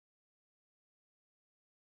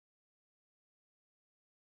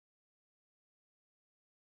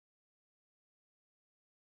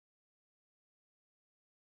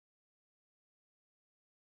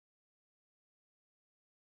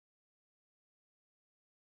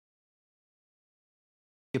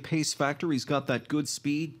A pace factor. He's got that good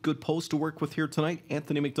speed, good post to work with here tonight.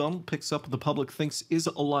 Anthony McDonald picks up what the public thinks is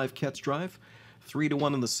a live catch drive.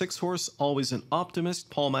 3-1 in the 6-horse, always an optimist.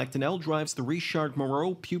 Paul McDonnell drives the Richard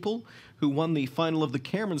Moreau pupil, who won the final of the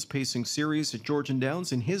Cameron's Pacing Series at Georgian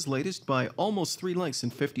Downs in his latest by almost 3 lengths in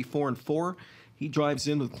 54-4. He drives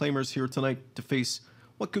in with claimers here tonight to face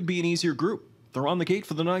what could be an easier group. They're on the gate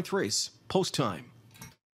for the 9th race. Post time.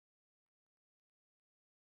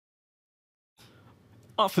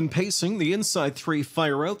 Often pacing, the inside 3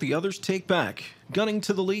 fire out, the others take back. Gunning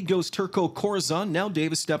to the lead goes Turco Corazon. Now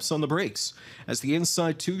Davis steps on the brakes. As the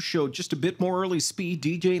inside 2 showed just a bit more early speed,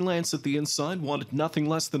 DJ Lance at the inside wanted nothing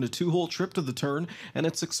less than a 2-hole trip to the turn, and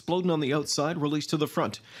it's Explodin on the outside, released to the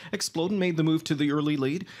front. Explodin made the move to the early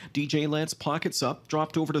lead. DJ Lance pockets up,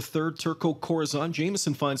 dropped over to 3rd, Turco Corazon.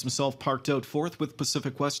 Jameson finds himself parked out 4th with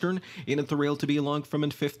Pacific Western. In at the rail to be along from in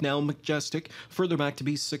 5th now Majestic. Further back to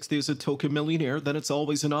be 6th is a Toka Millionaire. Then it's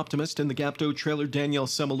Always an Optimist in the Gapdo trailer Danielle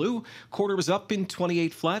Semalou. Quarter was up in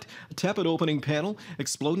 28 flat. A tepid opening panel.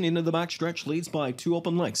 Exploding into the backstretch, leads by 2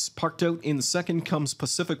 open lengths. Parked out in 2nd comes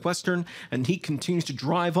Pacific Western, and he continues to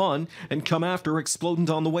drive on and come after Exploding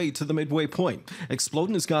on the way to the midway point.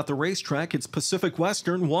 Exploding has got the racetrack. It's Pacific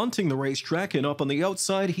Western wanting the racetrack, and up on the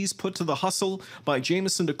outside he's put to the hustle by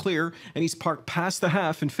Jameson to clear, and he's parked past the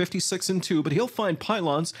half in 56-2, but he'll find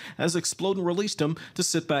pylons as Exploding released him to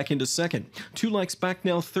sit back into 2nd. 2 lengths back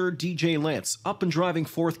now 3rd, DJ Lance. Up and driving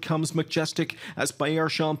 4th comes Majestic as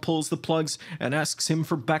Bayersham pulls the plugs and asks him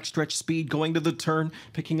for backstretch speed going to the turn,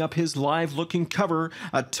 picking up his live-looking cover,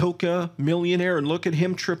 a Toka Millionaire, and look at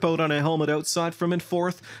him trip out on a helmet outside from in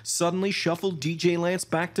 4th. Suddenly shuffled DJ Lance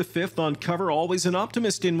back to 5th on cover. Always an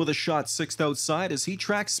Optimist in with a shot 6th outside as he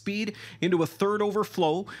tracks speed into a 3rd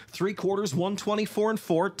overflow. 3/4,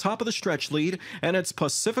 124-4, top of the stretch lead, and it's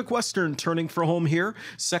Pacific Western turning for home here.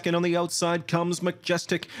 2nd on the outside comes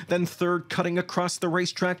Majestic, then 3rd cutting across the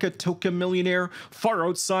racetrack, a Toka Millionaire. Far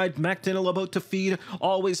outside, McDonnell about to feed.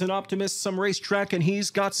 Always an Optimist, some racetrack, and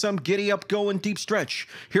he's got some giddy up going deep stretch.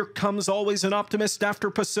 Here comes Always an Optimist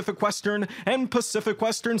after Pacific Western, and Pacific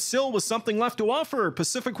Western still with something left to offer.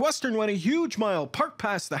 Pacific Western went a huge mile, parked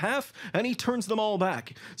past the half, and he turns them all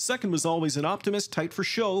back. 2nd was Always an Optimist, tight for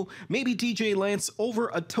show. Maybe DJ Lance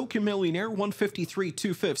over a Toka Millionaire, 153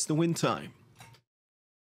 2/5 the win time.